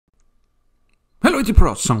Hello IT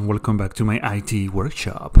pros and welcome back to my IT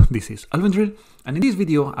workshop. This is Alvendril, and in this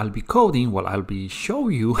video I'll be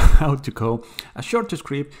showing you how to code a short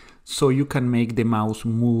script so you can make the mouse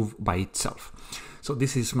move by itself. So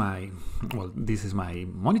this is my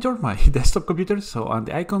monitor, my desktop computer, and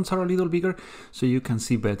the icons are a little bigger so you can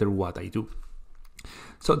see better what I do.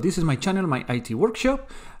 So this is my channel, my IT workshop,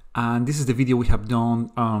 and this is the video we have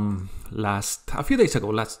done a few days ago,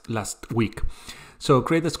 last week. So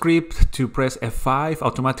create a script to press F5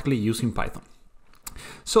 automatically using Python.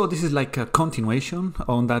 So this is like a continuation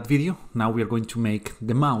on that video. Now we are going to make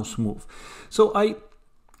the mouse move. So I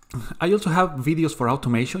also have videos for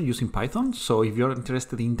automation using Python. So if you're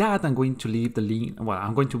interested in that, I'm going to leave the link. Well,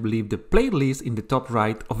 I'm going to leave the playlist in the top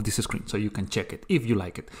right of this screen so you can check it if you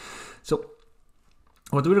like it. So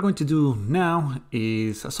what we're going to do now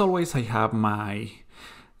is, as always, I have my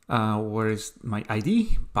where is my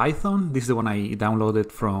ID? Python. This is the one I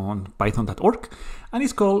downloaded from python.org, and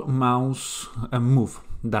it's called mouse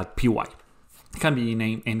move.py. It can be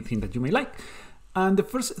named anything that you may like. And the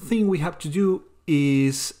first thing we have to do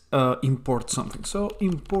is import something. So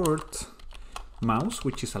import mouse,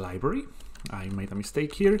 which is a library. I made a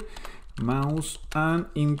mistake here. Mouse and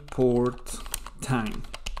import time.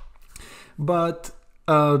 But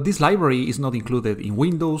this library is not included in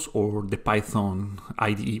Windows or the Python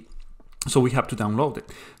IDE, so we have to download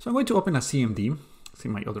it. So I'm going to open a CMD, see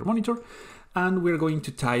my other monitor, and we're going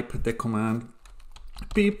to type the command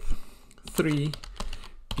pip3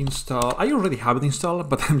 install. I already have it installed,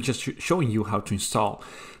 but I'm just showing you how to install.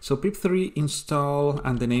 So pip3 install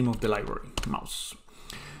and the name of the library, mouse.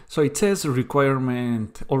 So it says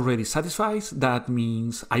requirement already satisfies. That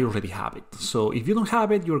means I already have it. So if you don't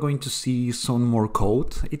have it, you're going to see some more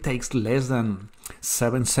code. It takes less than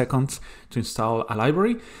 7 seconds to install a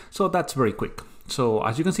library. So that's very quick. So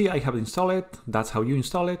as you can see, I have it installed. That's how you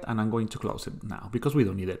install it. And I'm going to close it now because we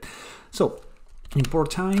don't need it. So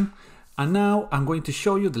import time. And now I'm going to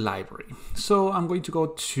show you the library. So I'm going to go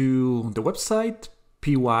to the website,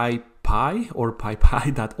 pypy or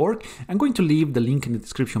pypy.org. I'm going to leave the link in the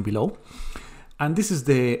description below. And this is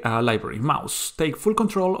the library, mouse. Take full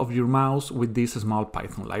control of your mouse with this small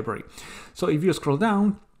Python library. So if you scroll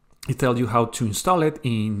down, it tells you how to install it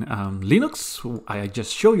in Linux. I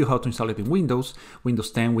just show you how to install it in Windows,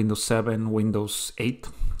 Windows 10, Windows 7, Windows 8.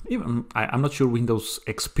 Even I'm not sure Windows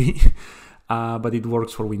XP, but it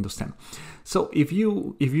works for Windows 10. So if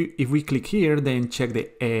we click here, then check the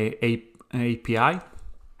API.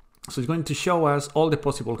 So it's going to show us all the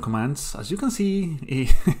possible commands. As you can see,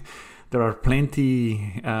 there are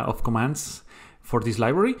plenty of commands for this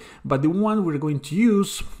library, but the one we're going to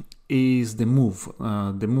use is the move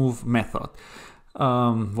method.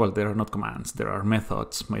 Well, there are not commands, there are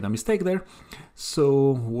methods. Made a mistake there.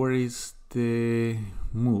 So where is the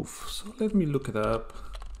move? So let me look it up.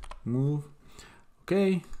 Move.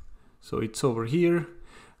 Okay, so it's over here.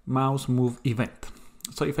 Mouse move event.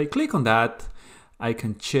 So if I click on that, I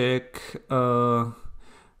can check this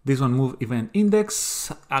one, move event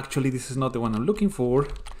index. Actually, this is not the one I'm looking for.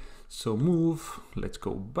 So move, let's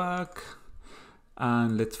go back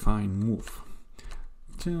and let's find move.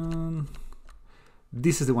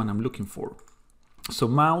 This is the one I'm looking for. So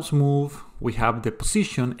mouse move, we have the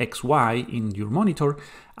position XY in your monitor,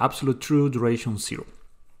 absolute true, duration 0.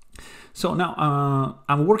 So now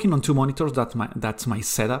I'm working on two monitors. That's my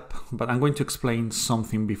setup, but I'm going to explain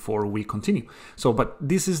something before we continue. So, but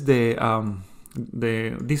this is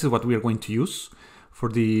this is what we are going to use for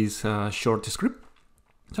this short script.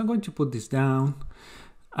 So I'm going to put this down,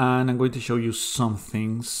 and I'm going to show you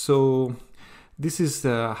something. So this is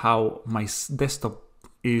how my desktop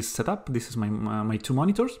is set up. This is my two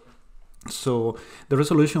monitors. So the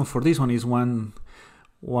resolution for this one is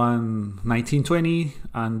 1920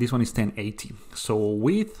 and this one is 1080. So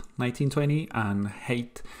width 1920 and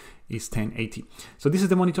height is 1080. So this is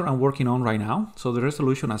the monitor I'm working on right now. So the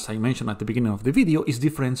resolution, as I mentioned at the beginning of the video, is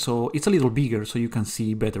different. So it's a little bigger so you can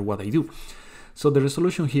see better what I do. So the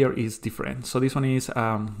resolution here is different. So this one is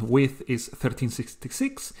width is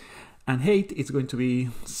 1366 and height is going to be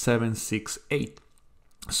 768.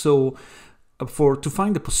 So to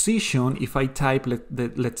find the position, if I type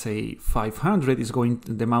let's say 500,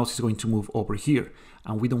 the mouse is going to move over here,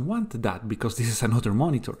 and we don't want that because this is another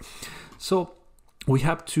monitor. So we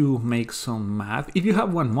have to make some math. If you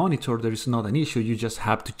have one monitor, there is not an issue. You just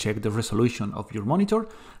have to check the resolution of your monitor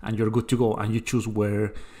and you're good to go, and you choose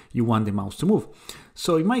where you want the mouse to move.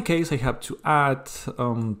 So in my case, I have to add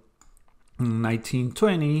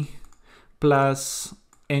 1920 plus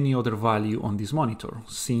any other value on this monitor.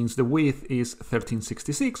 Since the width is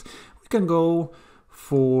 1366, we can go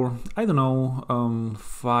for, I don't know,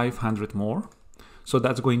 500 more. So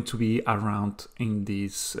that's going to be around in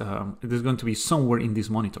this, it is going to be somewhere in this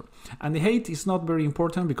monitor. And the height is not very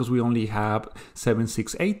important because we only have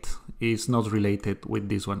 768. It's not related with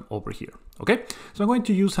this one over here. Okay, so I'm going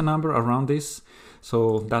to use a number around this.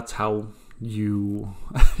 So that's how you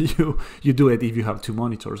you do it if you have two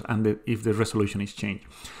monitors and if the resolution is changed.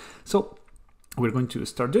 So we're going to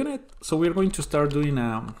start doing it. So we're going to start doing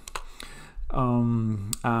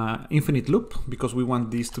infinite loop because we want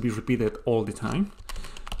this to be repeated all the time.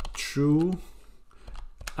 True.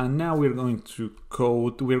 And now we're going to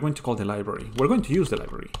call the library. We're going to use the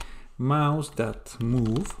library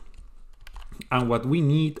mouse.move, and what we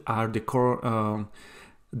need are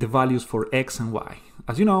the values for x and y.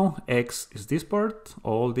 As you know, x is this part,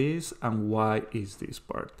 all this, and y is this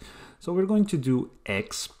part. So we're going to do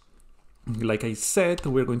x. Like I said,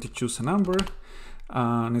 we're going to choose a number,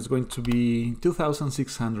 and it's going to be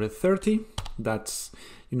 2630. That's,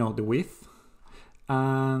 you know, the width,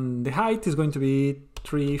 and the height is going to be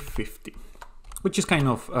 350, which is kind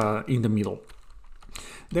of in the middle.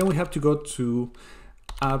 Then we have to go to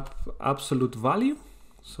absolute value.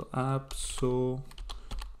 So absolute,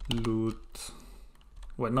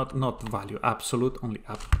 well, not value, absolute, only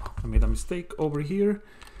up. I made a mistake over here.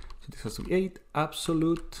 So this has to be 8,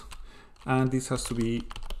 absolute, and this has to be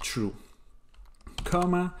true,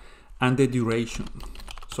 comma, and the duration.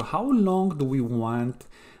 So how long do we want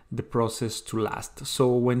the process to last?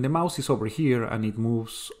 So when the mouse is over here and it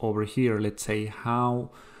moves over here, let's say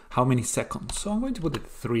how many seconds? So I'm going to put it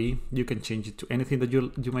 3. You can change it to anything that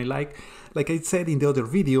you might like. Like I said in the other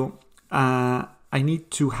video, I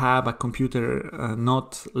need to have a computer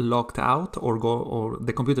not locked out or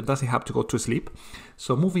the computer doesn't have to go to sleep.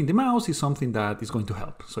 So moving the mouse is something that is going to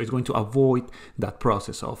help. So it's going to avoid that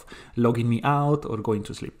process of logging me out or going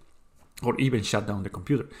to sleep or even shut down the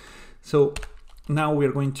computer. So now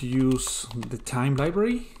we're going to use the time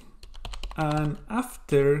library, and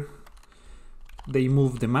after they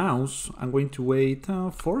move the mouse, I'm going to wait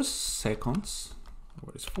 4 seconds.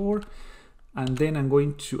 Where is 4? And then I'm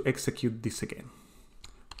going to execute this again.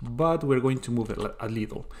 But we're going to move it a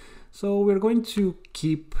little. So we're going to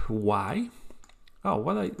keep y. Oh,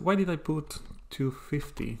 why did I put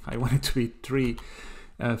 250? I want it to be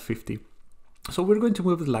 350. So we're going to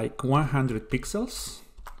move it like 100 pixels,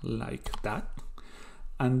 like that.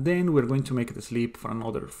 And then we're going to make it sleep for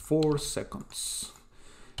another 4 seconds.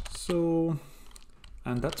 So,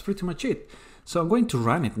 and that's pretty much it. So I'm going to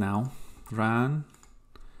run it now. Run.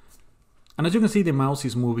 And as you can see, the mouse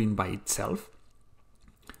is moving by itself.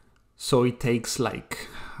 So it takes like,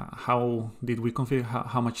 how did we configure,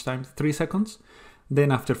 how much time? 3 seconds.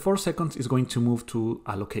 Then after 4 seconds, it's going to move to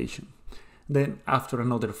a location. Then after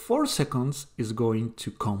another 4 seconds, it's going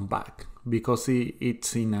to come back because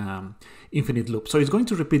it's in infinite loop. So it's going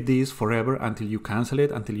to repeat this forever until you cancel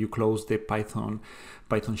it, until you close the Python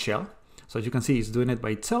shell. So as you can see, it's doing it by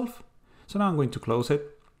itself. So now I'm going to close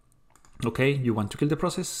it. Okay, you want to kill the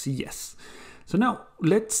process? Yes. So now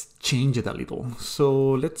let's change it a little.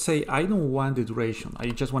 So let's say I don't want the duration.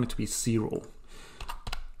 I just want it to be 0.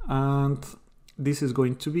 And this is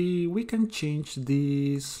going to be, we can change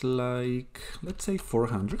this like, let's say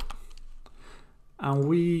 400. And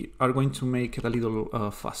we are going to make it a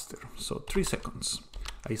little faster. So 3 seconds.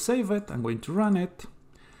 I save it, I'm going to run it.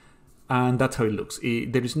 And that's how it looks.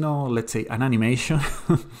 There is no, let's say, an animation.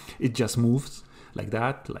 It just moves like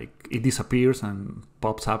that, like it disappears and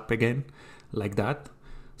pops up again like that.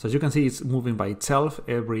 So as you can see, it's moving by itself.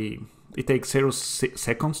 It takes 0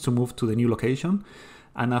 seconds to move to the new location.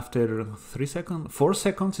 And after 4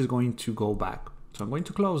 seconds, it's going to go back. So I'm going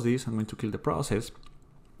to close this, I'm going to kill the process.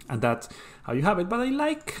 And that's how you have it. But I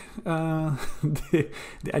like the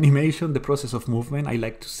animation, the process of movement. I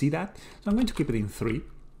like to see that. So I'm going to keep it in 3.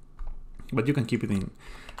 But you can keep it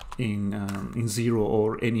in 0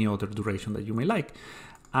 or any other duration that you may like.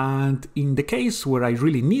 And in the case where I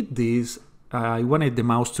really need this, I wanted the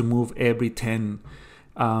mouse to move every 10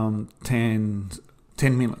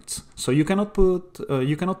 minutes. So you cannot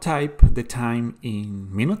type the time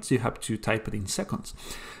in minutes. You have to type it in seconds.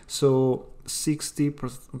 So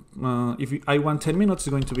 60%, if I want 10 minutes,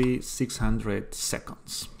 it's going to be 600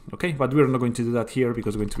 seconds. Okay, but we're not going to do that here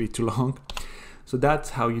because it's going to be too long. So that's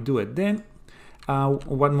how you do it. Then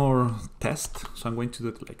one more test. So I'm going to do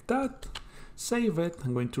it like that. Save it.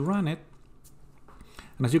 I'm going to run it.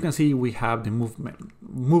 And as you can see, we have the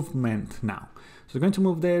movement now. So it's going to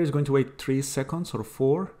move there. It's going to wait 3 seconds or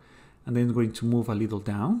 4. And then it's going to move a little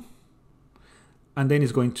down. And then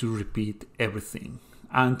it's going to repeat everything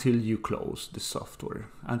until you close the software,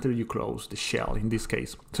 until you close the shell in this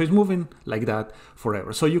case. So it's moving like that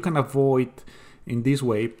forever. So you can avoid, in this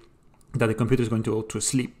way, that the computer is going to go to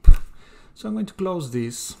sleep. So I'm going to close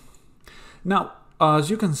this. Now,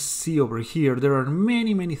 as you can see over here, there are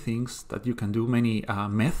many things that you can do, many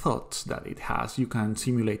methods that it has. You can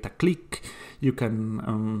simulate a click, you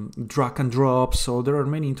can drag and drop, so there are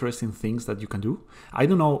many interesting things that you can do. I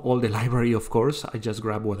don't know all the library, of course, I just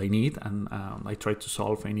grab what I need and I try to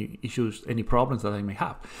solve any issues, any problems that I may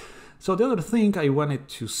have. So the other thing I wanted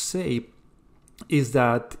to say is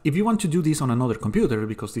that if you want to do this on another computer,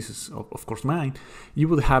 because this is of course mine, you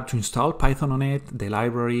would have to install Python on it, the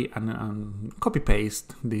library, and copy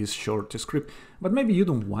paste this short script. But maybe you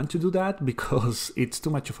don't want to do that because it's too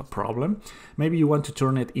much of a problem. Maybe you want to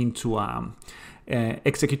turn it into an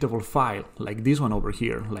executable file like this one over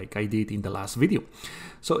here, like I did in the last video.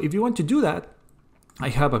 So if you want to do that, I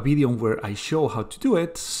have a video where I show how to do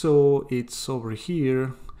it. So it's over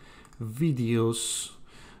here, videos,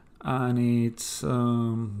 and it's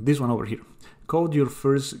this one over here. Code your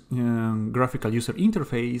first graphical user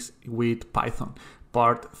interface with Python,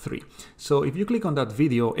 part 3. So if you click on that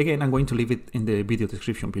video, again, I'm going to leave it in the video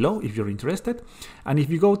description below if you're interested. And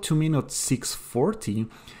if you go to minute 640,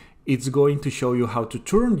 it's going to show you how to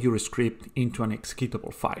turn your script into an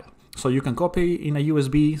executable file. So you can copy in a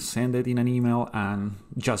USB, send it in an email, and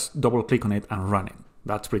just double click on it and run it.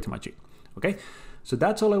 That's pretty much it, okay? So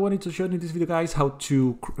that's all I wanted to show you in this video, guys, how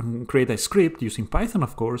to create a script using Python,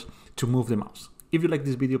 of course, to move the mouse. If you like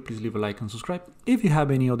this video, please leave a like and subscribe. If you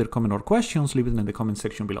have any other comment or questions, leave it in the comment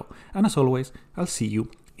section below. And as always, I'll see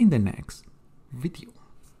you in the next video.